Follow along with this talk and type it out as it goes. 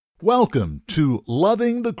Welcome to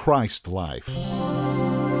Loving the Christ Life.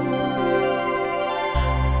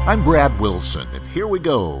 I'm Brad Wilson, and here we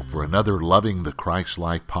go for another Loving the Christ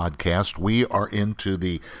Life podcast. We are into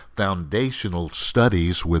the foundational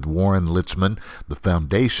studies with Warren Litzman, the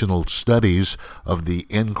foundational studies of the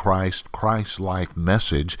In Christ, Christ Life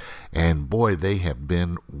message, and boy, they have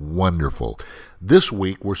been wonderful. This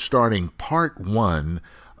week, we're starting part 1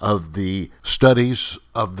 of the studies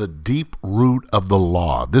of the deep root of the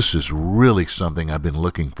law. This is really something I've been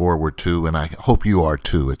looking forward to, and I hope you are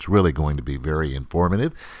too. It's really going to be very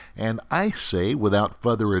informative. And I say, without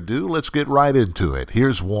further ado, let's get right into it.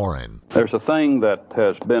 Here's Warren. There's a thing that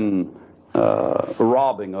has been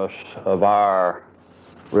robbing us of our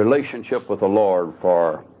relationship with the Lord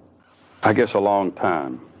for, I guess, a long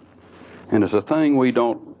time. And it's a thing we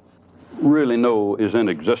don't really know is in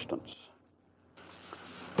existence.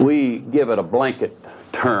 We give it a blanket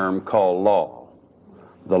term called law,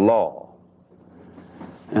 the law.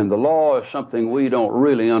 And the law is something we don't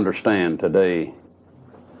really understand today,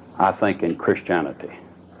 I think, in Christianity.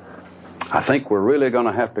 I think we're really going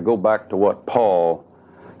to have to go back to what Paul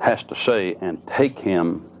has to say and take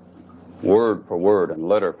him word for word and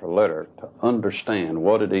letter for letter to understand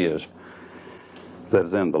what it is that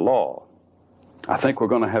is in the law. I think we're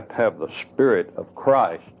going to have the Spirit of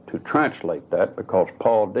Christ to translate that, because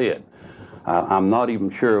Paul did. I'm not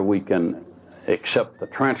even sure we can accept the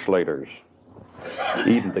translators,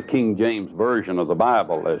 even the King James Version of the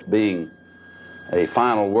Bible, as being a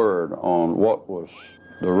final word on what was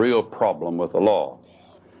the real problem with the law.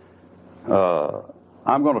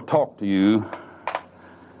 I'm going to talk to you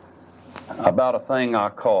about a thing I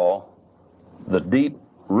call the deep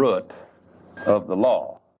root of the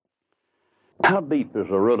law. How deep is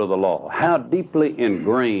the root of the law? How deeply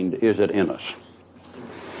ingrained is it in us?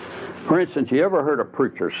 For instance, you ever heard a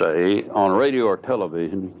preacher say on radio or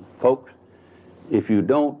television, folks, if you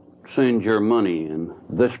don't send your money in,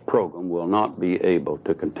 this program will not be able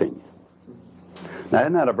to continue. Now,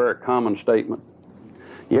 isn't that a very common statement?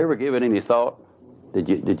 You ever give it any thought? Did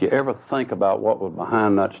you ever think about what was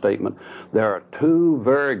behind that statement? There are two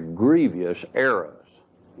very grievous errors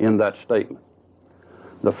in that statement.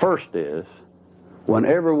 The first is,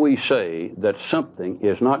 whenever we say that something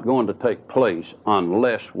is not going to take place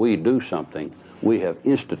unless we do something, we have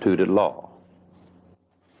instituted law.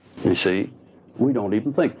 You see, we don't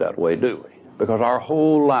even think that way, do we? Because our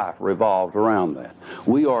whole life revolves around that.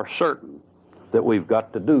 We are certain that we've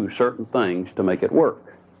got to do certain things to make it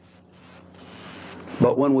work.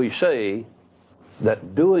 But when we say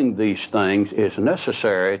that doing these things is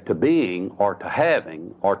necessary to being or to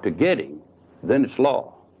having or to getting, then it's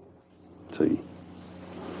law. See?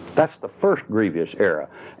 That's the first grievous error.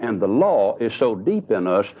 And the law is so deep in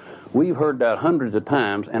us, we've heard that hundreds of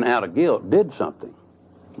times, and out of guilt did something.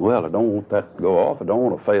 Well, I don't want that to go off. I don't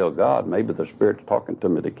want to fail God. Maybe the Spirit's talking to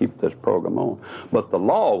me to keep this program on. But the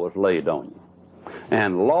law was laid on you.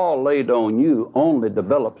 And law laid on you only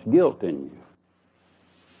develops guilt in you.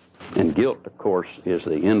 And guilt, of course, is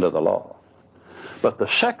the end of the law. But the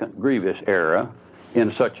second grievous error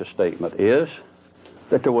in such a statement is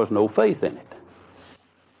that there was no faith in it.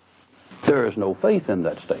 There is no faith in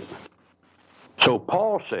that statement. So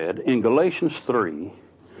Paul said in Galatians 3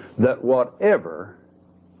 that whatever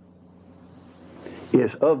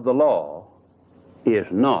is of the law is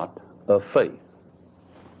not of faith.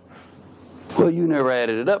 Well, you never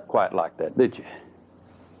added it up quite like that, did you?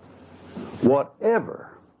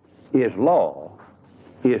 Whatever is law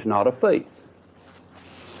is not of faith.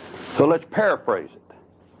 So let's paraphrase it.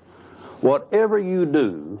 Whatever you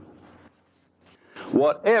do,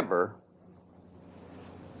 whatever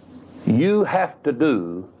you have to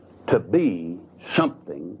do to be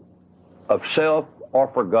something of self or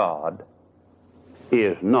for God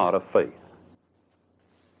is not of faith.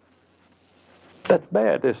 That's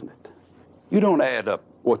bad, isn't it? You don't add up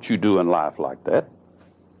what you do in life like that.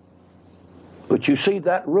 But you see,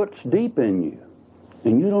 that root's deep in you,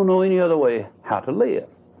 and you don't know any other way how to live,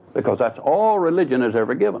 because that's all religion has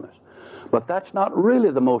ever given us. But that's not really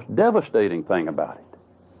the most devastating thing about it.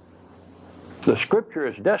 The Scripture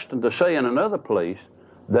is destined to say in another place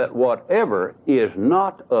that whatever is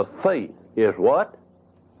not of faith is what?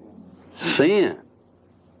 Sin.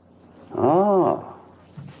 Ah.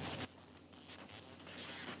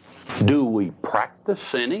 Do we practice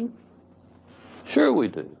sinning? Sure we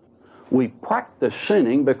do. We practice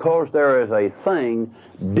sinning because there is a thing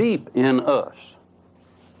deep in us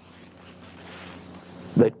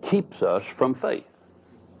that keeps us from faith.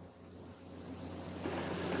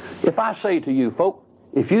 If I say to you, folk,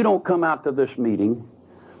 if you don't come out to this meeting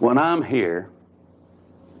when I'm here,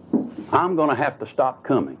 I'm going to have to stop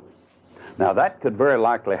coming. Now, that could very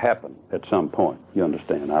likely happen at some point, you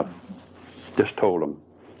understand. I've just told them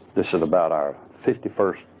this is about our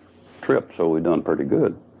 51st trip, so we've done pretty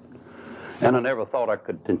good. And I never thought I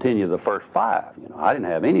could continue the first 5. You know, I didn't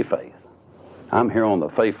have any faith. I'm here on the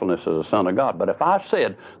faithfulness of the Son of God. But if I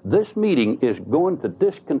said, this meeting is going to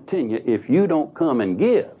discontinue if you don't come and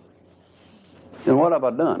give, then what have I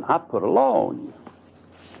done? I put a law on you.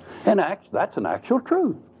 And that's an actual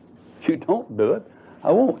truth. If you don't do it,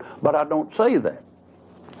 I won't. But I don't say that.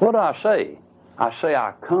 What do I say? I say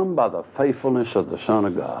I come by the faithfulness of the Son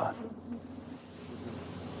of God.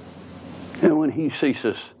 And when he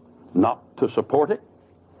ceases not to support it,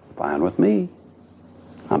 fine with me.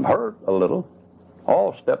 I'm hurt a little.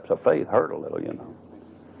 All steps of faith hurt a little, you know.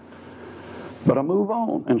 But I move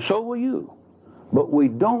on, and so will you. But we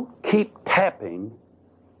don't keep tapping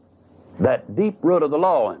that deep root of the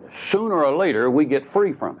law in us. Sooner or later, we get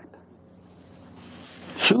free from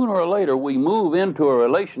it. Sooner or later, we move into a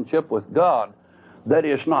relationship with God that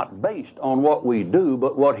is not based on what we do,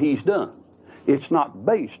 but what he's done. It's not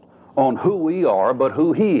based on who we are, but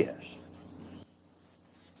who he is.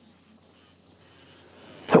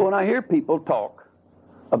 So when I hear people talk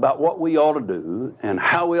about what we ought to do and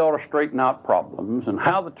how we ought to straighten out problems and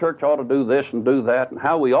how the church ought to do this and do that and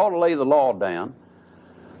how we ought to lay the law down,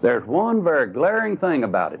 there's one very glaring thing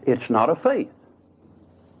about it. It's not a faith.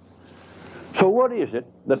 So what is it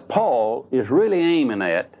that Paul is really aiming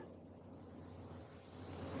at,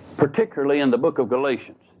 particularly in the book of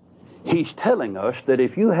Galatians? He's telling us that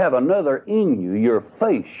if you have another in you, your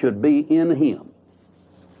faith should be in him.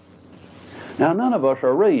 Now, none of us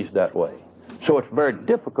are raised that way, so it's very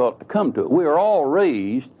difficult to come to it. We are all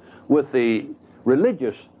raised with the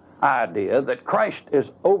religious idea that Christ is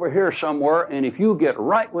over here somewhere, and if you get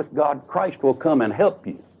right with God, Christ will come and help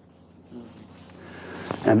you.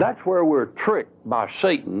 And that's where we're tricked by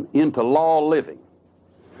Satan into law living,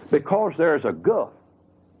 because there's a gulf.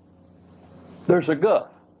 There's a gulf.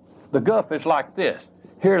 The gulf is like this.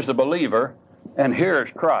 Here's the believer, and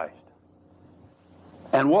here's Christ.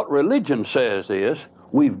 And what religion says is,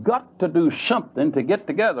 we've got to do something to get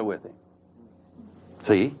together with him.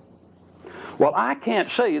 See? Well, I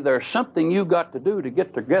can't say there's something you've got to do to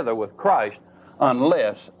get together with Christ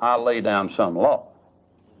unless I lay down some law.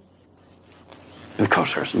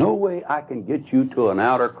 Because there's no way I can get you to an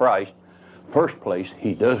outer Christ. First place,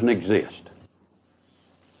 he doesn't exist.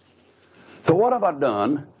 So what have I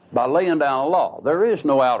done by laying down a law? There is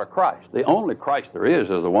no outer Christ. The only Christ there is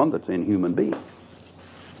the one that's in human beings.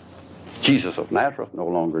 Jesus of Nazareth no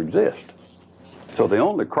longer exists. So the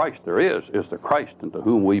only Christ there is the Christ into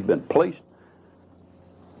whom we've been placed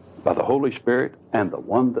by the Holy Spirit and the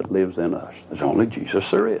one that lives in us. There's only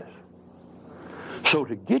Jesus there is. So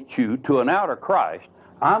to get you to an outer Christ,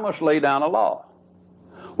 I must lay down a law.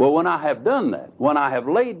 Well, when I have done that, when I have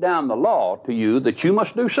laid down the law to you that you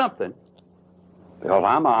must do something, because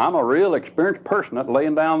I'm a real experienced person at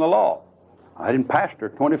laying down the law. I didn't pastor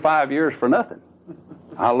 25 years for nothing.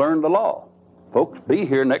 I learned the law. Folks, be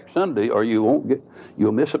here next Sunday or you'll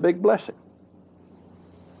miss a big blessing.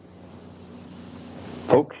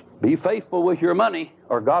 Folks, be faithful with your money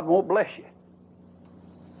or God won't bless you.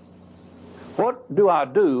 What do I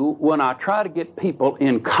do when I try to get people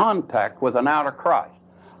in contact with an outer Christ?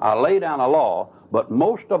 I lay down a law, but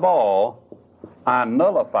most of all, I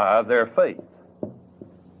nullify their faith.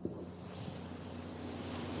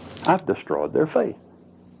 I've destroyed their faith.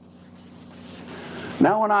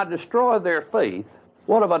 Now, when I destroy their faith,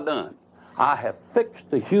 what have I done? I have fixed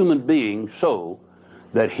the human being so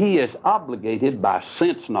that he is obligated by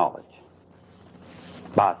sense knowledge,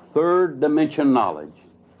 by third dimension knowledge,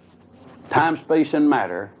 time, space, and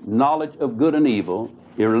matter, knowledge of good and evil,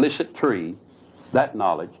 illicit tree, that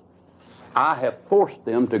knowledge. I have forced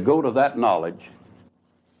them to go to that knowledge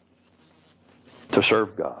to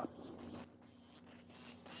serve God.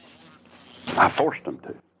 I forced them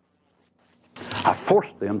to. I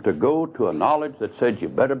forced them to go to a knowledge that said you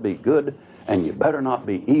better be good and you better not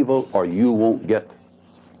be evil or you won't get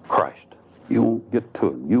Christ. You won't get to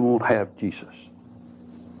him. You won't have Jesus.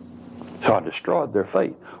 So I destroyed their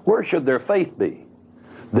faith. Where should their faith be?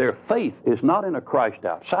 Their faith is not in a Christ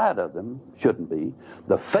outside of them, shouldn't be.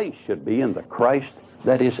 The faith should be in the Christ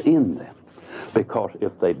that is in them. Because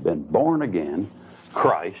if they've been born again,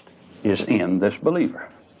 Christ is in this believer.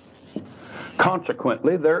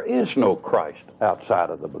 Consequently, there is no Christ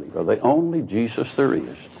outside of the believer. The only Jesus there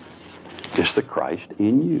is the Christ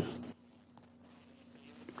in you.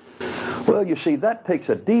 Well, you see, that takes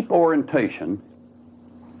a deep orientation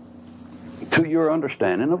to your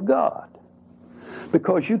understanding of God.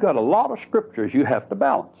 Because you've got a lot of scriptures you have to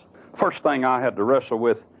balance. First thing I had to wrestle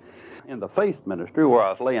with in the faith ministry where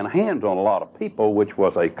I was laying hands on a lot of people, which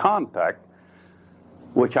was a contact,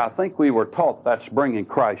 which I think we were taught that's bringing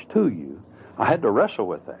Christ to you. I had to wrestle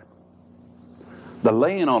with that. The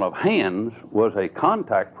laying on of hands was a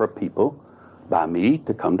contact for people by me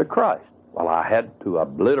to come to Christ. Well, I had to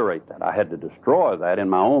obliterate that. I had to destroy that in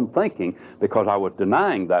my own thinking because I was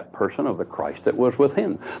denying that person of the Christ that was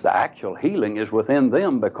within. The actual healing is within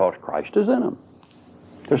them because Christ is in them.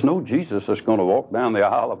 There's no Jesus that's going to walk down the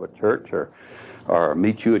aisle of a church or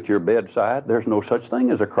meet you at your bedside. There's no such thing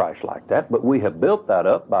as a Christ like that, but we have built that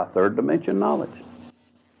up by third dimension knowledge.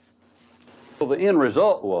 So the end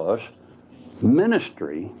result was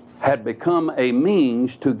ministry had become a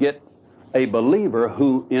means to get a believer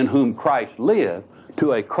in whom Christ lived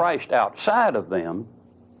to a Christ outside of them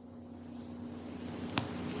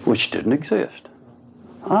which didn't exist.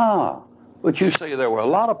 But you see, there were a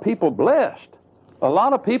lot of people blessed. A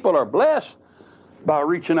lot of people are blessed by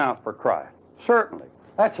reaching out for Christ. Certainly.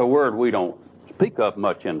 That's a word we don't speak of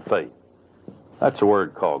much in faith. That's a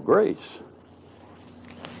word called grace.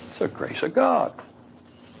 It's the grace of God.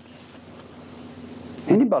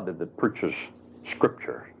 Anybody that preaches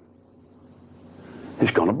Scripture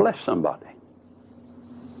is going to bless somebody.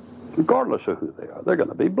 Regardless of who they are, they're going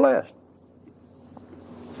to be blessed.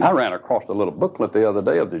 I ran across a little booklet the other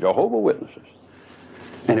day of the Jehovah's Witnesses,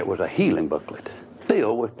 and it was a healing booklet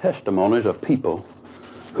filled with testimonies of people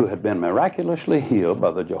who had been miraculously healed by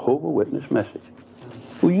the Jehovah's Witness message.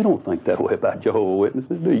 Well, you don't think that way about Jehovah's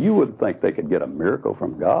Witnesses, do you? You wouldn't think they could get a miracle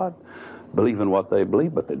from God, believing what they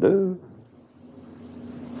believe, but they do.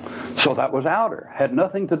 So that was outer, had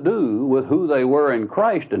nothing to do with who they were in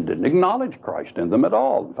Christ and didn't acknowledge Christ in them at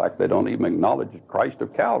all. In fact, they don't even acknowledge Christ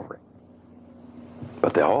of Calvary.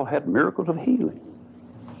 But they all had miracles of healing.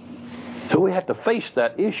 So we had to face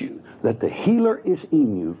that issue, that the healer is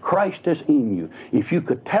in you, Christ is in you. If you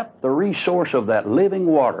could tap the resource of that living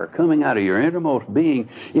water coming out of your innermost being,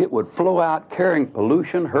 it would flow out carrying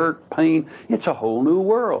pollution, hurt, pain. It's a whole new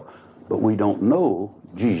world. But we don't know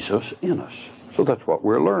Jesus in us. So that's what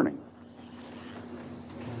we're learning.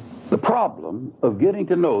 The problem of getting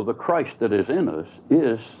to know the Christ that is in us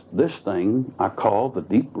is this thing I call the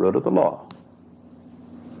deep root of the law.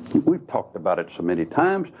 We've talked about it so many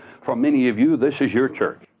times. For many of you, this is your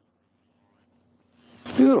church.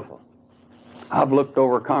 Beautiful. I've looked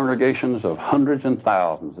over congregations of hundreds and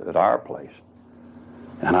thousands at our place,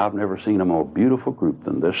 and I've never seen a more beautiful group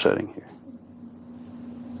than this setting here.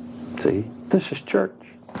 See, this is church.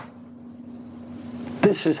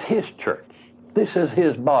 This is His church. This is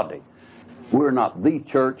His body. We're not the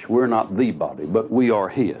church, we're not the body, but we are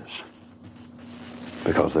His.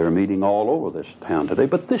 Because they're meeting all over this town today,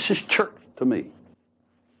 but this is church to me.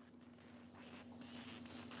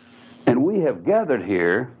 And we have gathered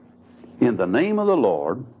here in the name of the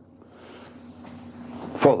Lord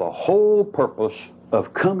for the whole purpose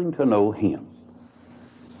of coming to know Him.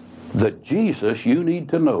 The Jesus you need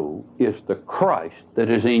to know is the Christ that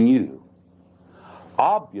is in you.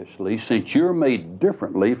 Obviously, since you're made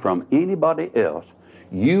differently from anybody else,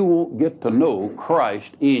 you won't get to know Christ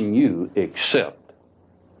in you except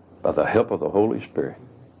by the help of the Holy Spirit.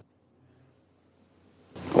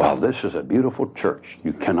 While this is a beautiful church,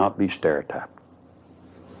 you cannot be stereotyped.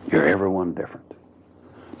 You're everyone different.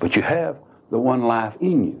 But you have the one life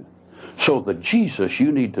in you. So the Jesus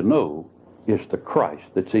you need to know is the Christ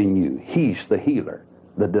that's in you. He's the healer,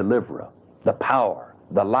 the deliverer, the power,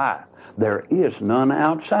 the life. There is none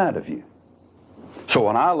outside of you. So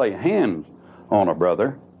when I lay hands on a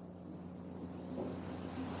brother,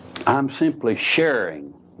 I'm simply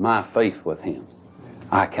sharing my faith with him.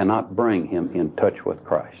 I cannot bring him in touch with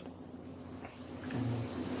Christ.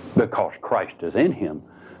 Because Christ is in him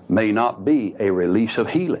may not be a release of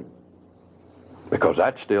healing. Because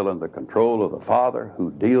that's still in the control of the Father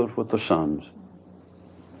who deals with the sons.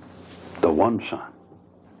 The one Son.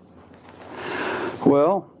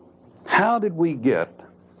 Well, how did we get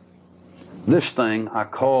this thing I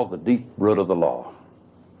call the deep root of the law?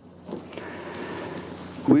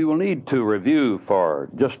 We will need to review for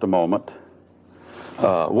just a moment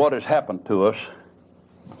what has happened to us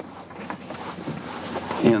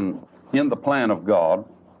in the plan of God,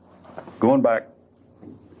 going back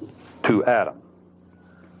to Adam.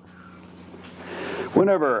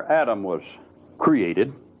 Whenever Adam was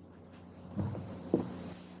created,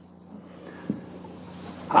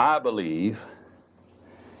 I believe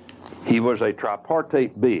he was a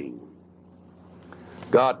tripartite being.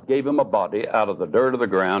 God gave him a body out of the dirt of the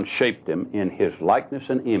ground, shaped him in His likeness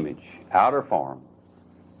and image, outer form.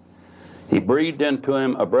 He breathed into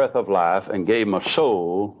him a breath of life and gave him a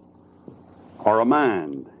soul or a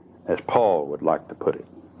mind, as Paul would like to put it.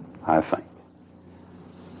 I think.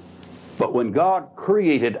 But when God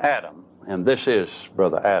created Adam, and this is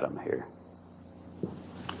Brother Adam here,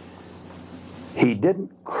 He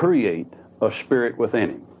didn't create a spirit within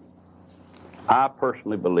him. I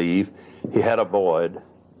personally believe he had a void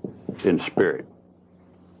in spirit.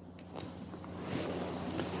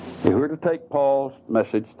 If we were to take Paul's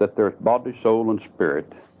message that there's body, soul, and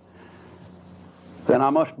spirit, then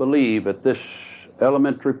I must believe at this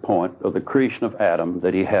elementary point of the creation of Adam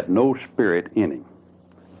that he had no spirit in him.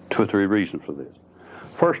 2 or 3 reasons for this.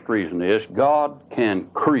 First reason is God can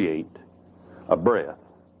create a breath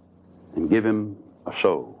and give him a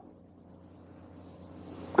soul.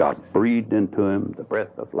 God breathed into him the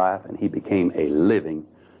breath of life, and he became a living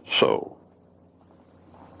soul.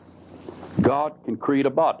 God can create a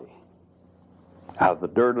body. Out of the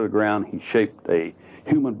dirt of the ground, he shaped a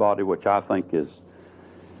human body, which I think is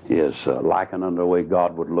likened unto the way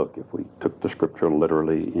God would look if we took the scripture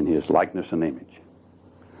literally, in his likeness and image.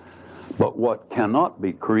 But what cannot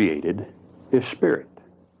be created is spirit.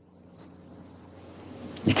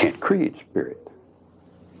 You can't create spirit.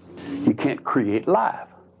 You can't create life.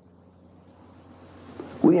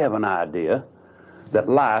 We have an idea that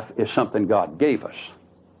life is something God gave us.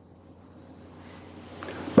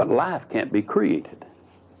 But life can't be created.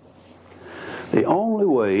 The only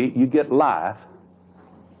way you get life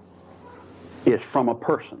is from a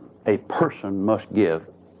person. A person must give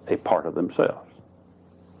a part of themselves.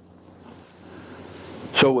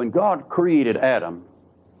 So when God created Adam,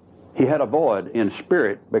 he had a void in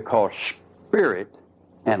spirit, because spirit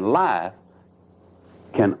and life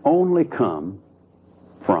can only come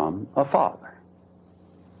from a father.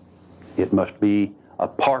 It must be a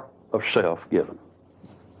part of self given.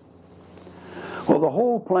 Well, the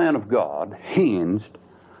whole plan of God hinged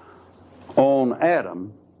on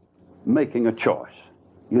Adam making a choice.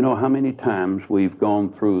 You know how many times we've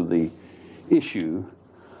gone through the issue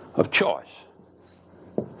of choice.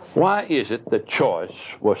 Why is it that choice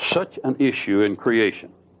was such an issue in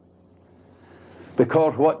creation?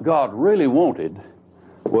 Because what God really wanted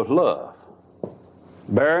was love.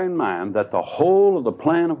 Bear in mind that the whole of the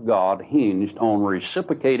plan of God hinged on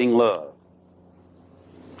reciprocating love.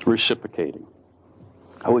 Reciprocating.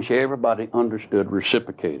 I wish everybody understood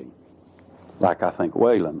reciprocating, like I think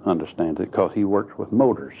Waylon understands it, because he works with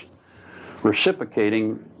motors.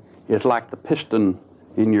 Reciprocating is like the piston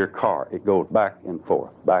in your car. It goes back and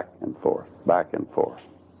forth, back and forth, back and forth.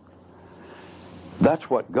 That's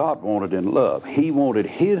what God wanted in love. He wanted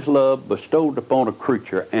his love bestowed upon a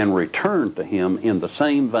creature and returned to him in the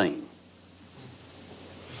same vein.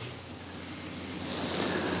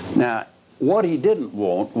 Now, what he didn't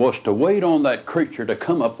want was to wait on that creature to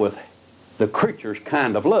come up with the creature's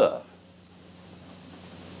kind of love.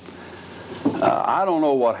 I don't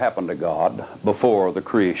know what happened to God before the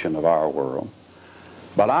creation of our world,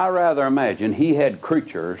 but I rather imagine he had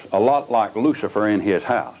creatures a lot like Lucifer in his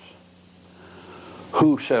house,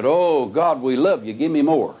 who said, "Oh, God, we love you, give me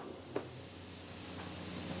more.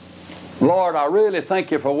 Lord, I really thank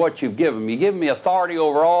you for what you've given me. You've given me authority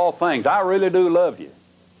over all things. I really do love you."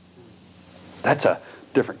 That's a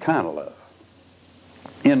different kind of love.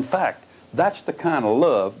 In fact, that's the kind of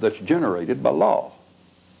love that's generated by law.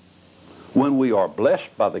 When we are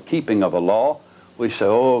blessed by the keeping of a law, we say,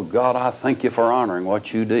 "Oh, God, I thank you for honoring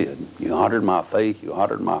what you did. You honored my faith. You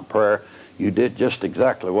honored my prayer. You did just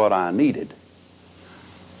exactly what I needed."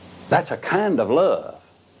 That's a kind of love,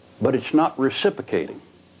 but it's not reciprocating.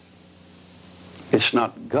 It's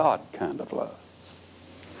not God kind of love.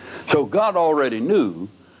 So God already knew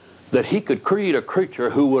that he could create a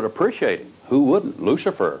creature who would appreciate him. Who wouldn't?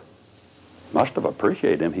 Lucifer must have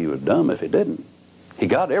appreciated him. He was dumb if he didn't. He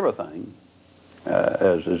got everything.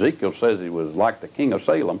 As Ezekiel says, he was like the king of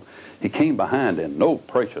Salem. He came behind in no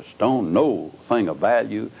precious stone, no thing of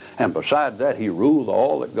value, and besides that, he ruled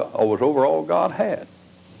all that God, was over all God had.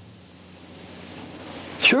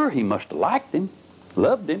 Sure, he must have liked him,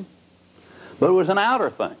 loved him, but it was an outer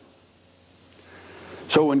thing.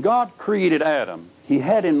 So when God created Adam, he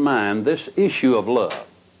had in mind this issue of love.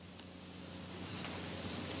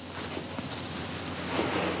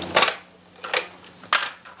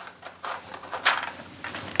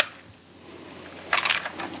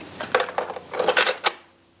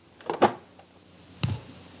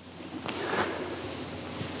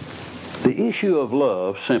 The issue of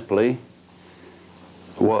love simply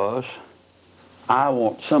was, I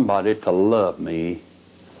want somebody to love me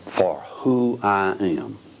for who I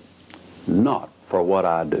am, not for what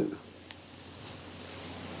I do.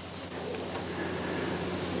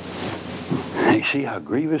 And you see how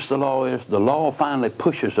grievous the law is? The law finally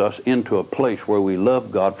pushes us into a place where we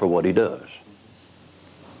love God for what he does.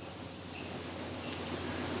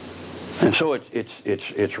 And so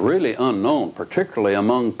it's really unknown, particularly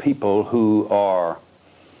among people who are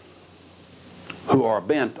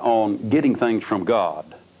bent on getting things from God,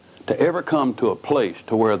 to ever come to a place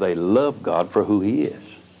to where they love God for who He is.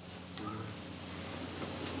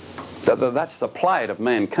 That's the plight of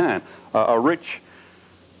mankind. A rich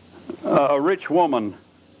woman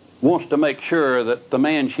wants to make sure that the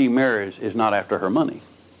man she marries is not after her money,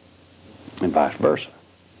 and vice versa,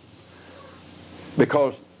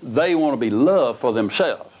 because they want to be loved for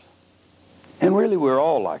themselves. And really, we're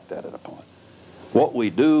all like that at a point. What we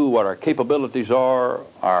do, what our capabilities are,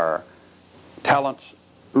 our talents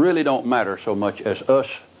really don't matter so much as us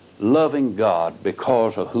loving God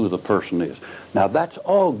because of who the person is. Now, that's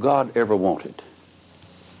all God ever wanted.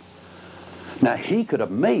 Now, He could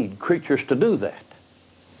have made creatures to do that.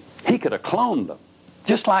 He could have cloned them,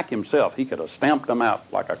 just like Himself. He could have stamped them out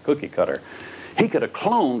like a cookie cutter. He could have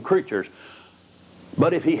cloned creatures.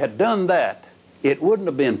 But if He had done that, it wouldn't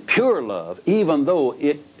have been pure love, even though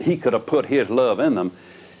He could have put His love in them.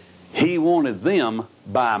 He wanted them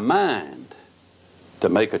by mind to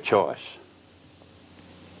make a choice.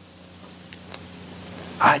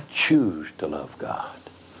 I choose to love God.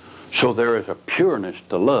 So there is a pureness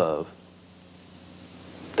to love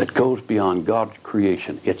that goes beyond God's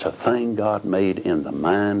creation. It's a thing God made in the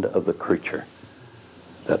mind of the creature,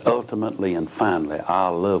 that ultimately and finally I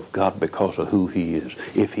love God because of who He is.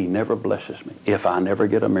 If He never blesses me, if I never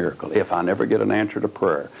get a miracle, if I never get an answer to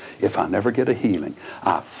prayer, if I never get a healing,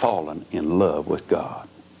 I've fallen in love with God.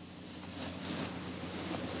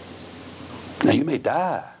 Now, you may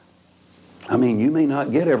die. I mean, you may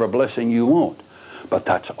not get every blessing you want, but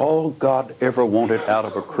that's all God ever wanted out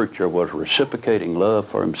of a creature, was reciprocating love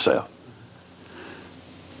for Himself.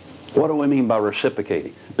 What do we mean by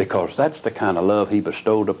reciprocating? Because that's the kind of love He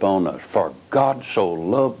bestowed upon us. For God so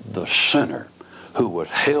loved the sinner who was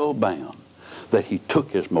hell-bound that He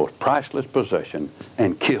took his most priceless possession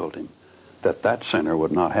and killed him, that sinner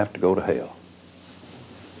would not have to go to hell.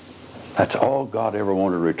 That's all God ever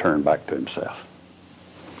wanted to return back to Himself.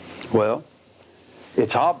 Well,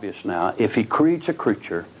 it's obvious now, if He creates a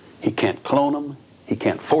creature, He can't clone them, He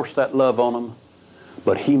can't force that love on them,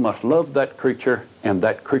 but He must love that creature, and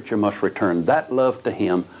that creature must return that love to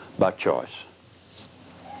Him by choice.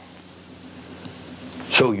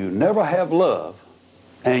 So you never have love,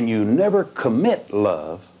 and you never commit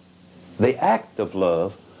love, the act of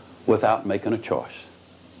love, without making a choice.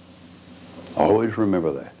 Always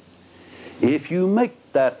remember that. If you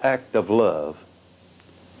make that act of love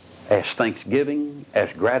as thanksgiving,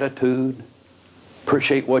 as gratitude,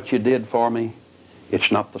 appreciate what you did for me,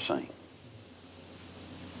 it's not the same.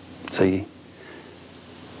 See,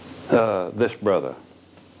 this brother,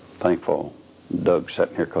 thankful Doug's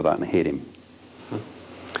sitting here because I didn't hit him.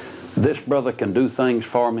 This brother can do things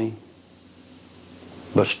for me,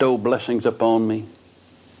 bestow blessings upon me,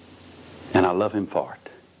 and I love him for it.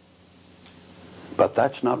 But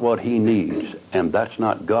that's not what he needs, and that's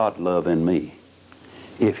not God love in me.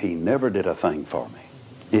 If he never did a thing for me,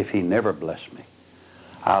 if he never blessed me,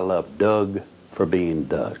 I love Doug for being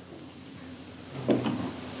Doug.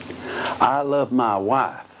 I love my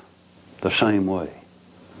wife the same way,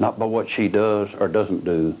 not by what she does or doesn't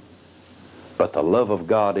do, but the love of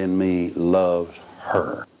God in me loves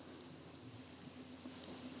her.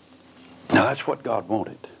 Now that's what God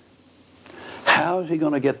wanted. How is He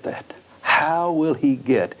going to get that? How will He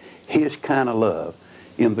get His kind of love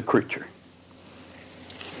in the creature?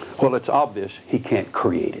 Well, it's obvious He can't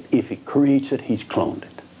create it. If He creates it, He's cloned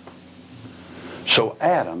it. So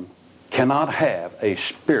Adam cannot have a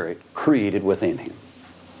spirit created within him.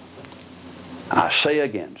 I say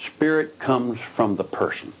again, spirit comes from the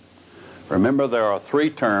person. Remember, there are three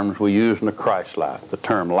terms we use in the Christ life. The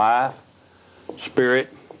term life, spirit,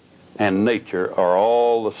 and nature are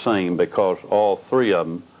all the same because all three of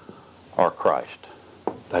them are Christ.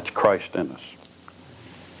 That's Christ in us.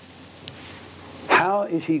 How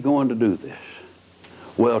is He going to do this?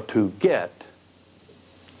 Well, to get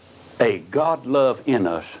a God love in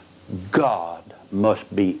us, God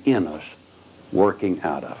must be in us, working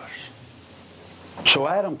out of us. So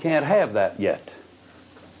Adam can't have that yet.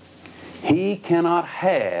 He cannot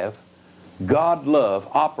have God love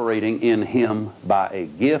operating in him by a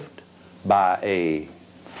gift, by a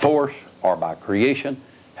force, or by creation.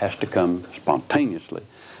 It has to come spontaneously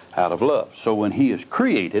out of love. So when he is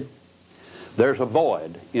created, there's a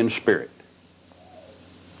void in spirit.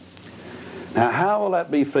 Now, how will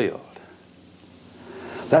that be filled?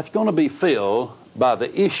 That's going to be filled by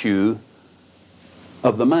the issue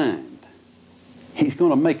of the mind. He's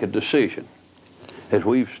going to make a decision. As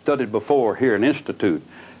we've studied before here in Institute,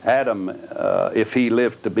 Adam, if he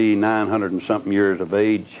lived to be 900 and something years of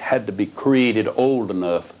age, had to be created old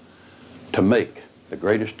enough to make the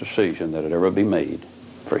greatest decision that had ever been made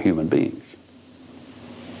for human beings.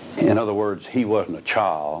 In other words, he wasn't a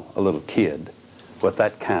child, a little kid, with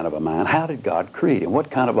that kind of a mind. How did God create him? What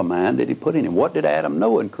kind of a mind did he put in him? What did Adam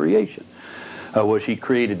know in creation? Was he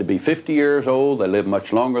created to be 50 years old? They lived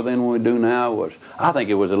much longer than we do now. I think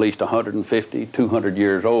it was at least 150, 200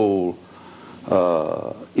 years old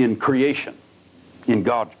in creation, in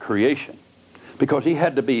God's creation. Because he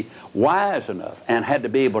had to be wise enough and had to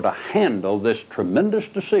be able to handle this tremendous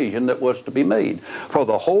decision that was to be made. For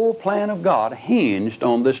the whole plan of God hinged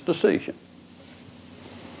on this decision.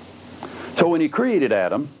 So when he created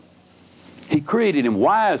Adam, he created him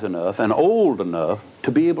wise enough and old enough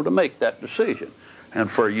to be able to make that decision. And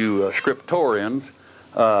for you scriptorians,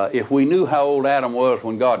 if we knew how old Adam was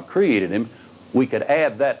when God created him, we could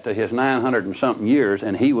add that to his 900 and something years,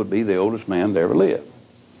 and he would be the oldest man that ever lived.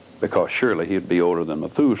 Because surely he'd be older than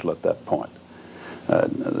Methuselah at that point.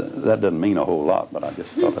 That doesn't mean a whole lot, but I just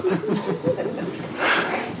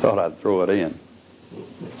thought I'd throw it in.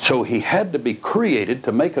 So he had to be created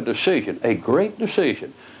to make a decision, a great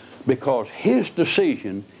decision, because his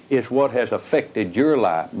decision is what has affected your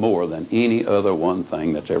life more than any other one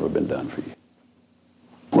thing that's ever been done for you.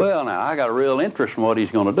 Well, now, I got a real interest in what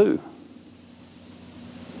he's going to do.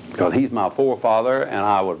 Because he's my forefather, and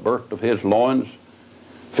I was birthed of his loins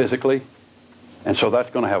physically, and so that's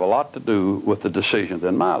going to have a lot to do with the decisions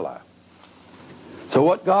in my life. So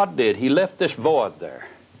what God did, he left this void there.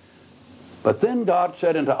 But then God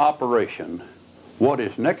set into operation what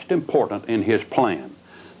is next important in his plan.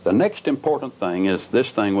 The next important thing is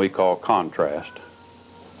this thing we call contrast.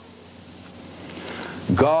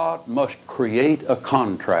 God must create a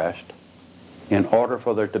contrast in order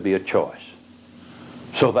for there to be a choice.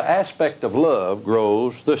 So the aspect of love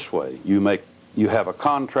grows this way. You have a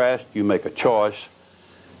contrast, you make a choice,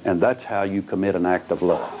 and that's how you commit an act of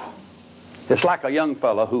love. It's like a young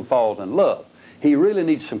fellow who falls in love. He really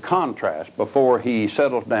needs some contrast before he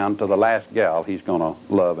settles down to the last gal he's going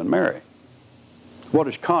to love and marry. What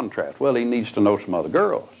is contrast? Well, he needs to know some other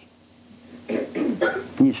girls. He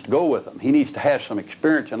needs to go with them. He needs to have some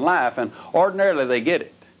experience in life, and ordinarily they get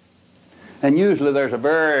it. And usually there's a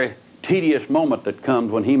very tedious moment that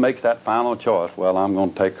comes when he makes that final choice. Well, I'm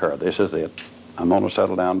going to take her. This is it. I'm going to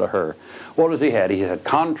settle down to her. What has he had? He had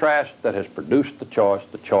contrast that has produced the choice.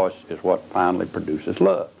 The choice is what finally produces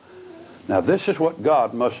love. Now, this is what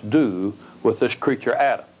God must do with this creature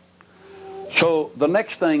Adam. So the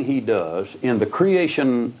next thing he does in the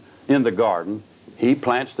creation in the garden, he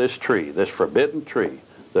plants this tree, this forbidden tree,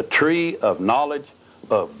 the tree of knowledge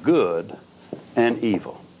of good and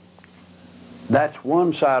evil. That's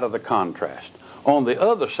one side of the contrast. On the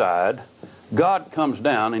other side, God comes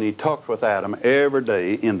down and he talks with Adam every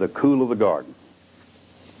day in the cool of the garden.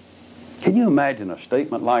 Can you imagine a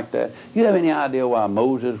statement like that? You have any idea why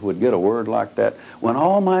Moses would get a word like that? When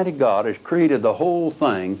Almighty God has created the whole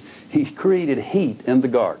thing, he's created heat in the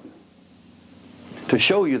garden. To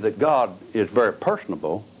show you that God is very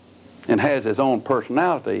personable and has his own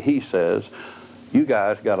personality, he says, you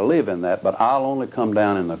guys got to live in that, but I'll only come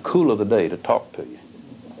down in the cool of the day to talk to you.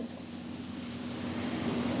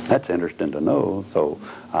 That's interesting to know. So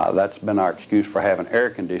that's been our excuse for having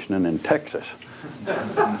air conditioning in Texas.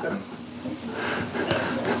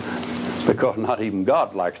 Because not even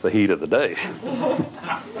God likes the heat of the day.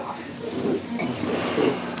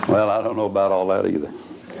 Well, I don't know about all that either.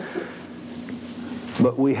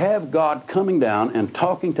 But we have God coming down and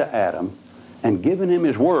talking to Adam and giving him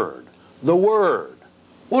his word. The word.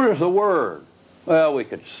 What is the word? Well, we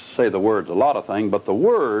could say the word's a lot of things, but the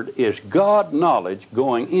word is God knowledge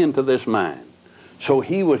going into this man. So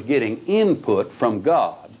he was getting input from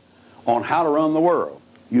God on how to run the world.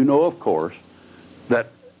 You know, of course, that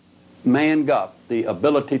man got the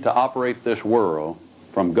ability to operate this world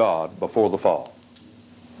from God before the fall.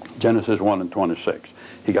 Genesis 1:26.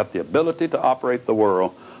 He got the ability to operate the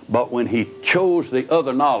world, but when he chose the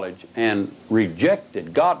other knowledge and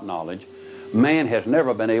rejected God knowledge, man has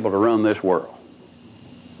never been able to run this world.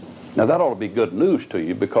 Now that ought to be good news to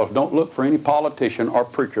you, because don't look for any politician or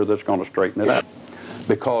preacher that's going to straighten it out.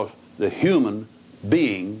 Because the human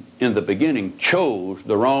being in the beginning chose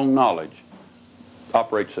the wrong knowledge,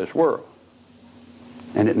 operates this world.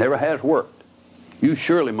 And it never has worked. You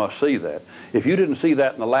surely must see that. If you didn't see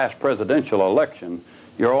that in the last presidential election,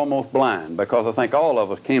 you're almost blind, because I think all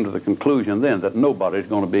of us came to the conclusion then that nobody's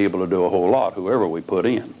going to be able to do a whole lot, whoever we put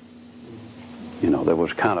in. You know, there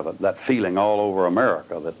was kind of that feeling all over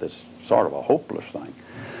America that this sort of a hopeless thing.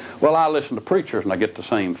 Well, I listen to preachers and I get the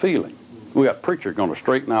same feeling. We got preachers going to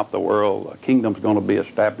straighten out the world. A kingdom's going to be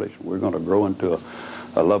established. We're going to grow into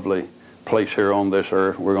a lovely place here on this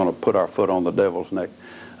earth. We're going to put our foot on the devil's neck.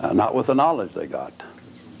 Not with the knowledge they got.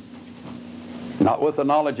 Not with the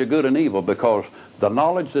knowledge of good and evil, because the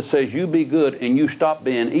knowledge that says you be good and you stop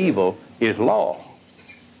being evil is law.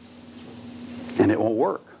 And it won't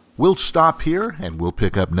work. We'll stop here, and we'll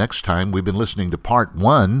pick up next time. We've been listening to part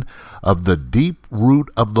 1 of the Deep Root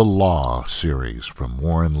of the Law series from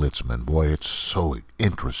Warren Litzman. Boy, it's so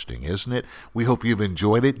interesting, isn't it? We hope you've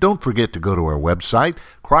enjoyed it. Don't forget to go to our website,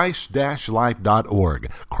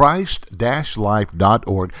 Christ-Life.org.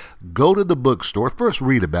 Christ-Life.org. Go to the bookstore. First,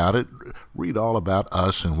 read about it. Read all about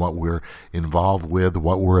us and what we're involved with,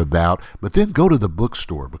 what we're about. But then go to the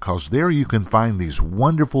bookstore, because there you can find these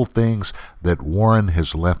wonderful things that Warren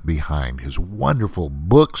has left behind. His wonderful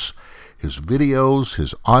books, his videos,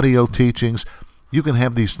 his audio teachings. You can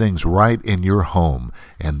have these things right in your home,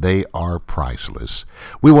 and they are priceless.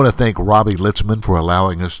 We want to thank Robbie Litzman for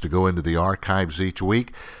allowing us to go into the archives each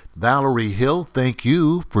week. Valerie Hill, thank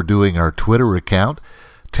you for doing our Twitter account.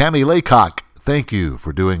 Tammy Laycock, thank you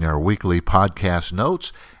for doing our weekly podcast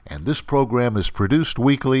notes. And this program is produced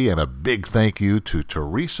weekly, and a big thank you to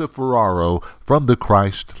Teresa Ferraro from the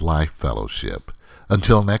Christ Life Fellowship.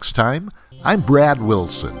 Until next time, I'm Brad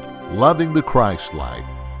Wilson, loving the Christ Life.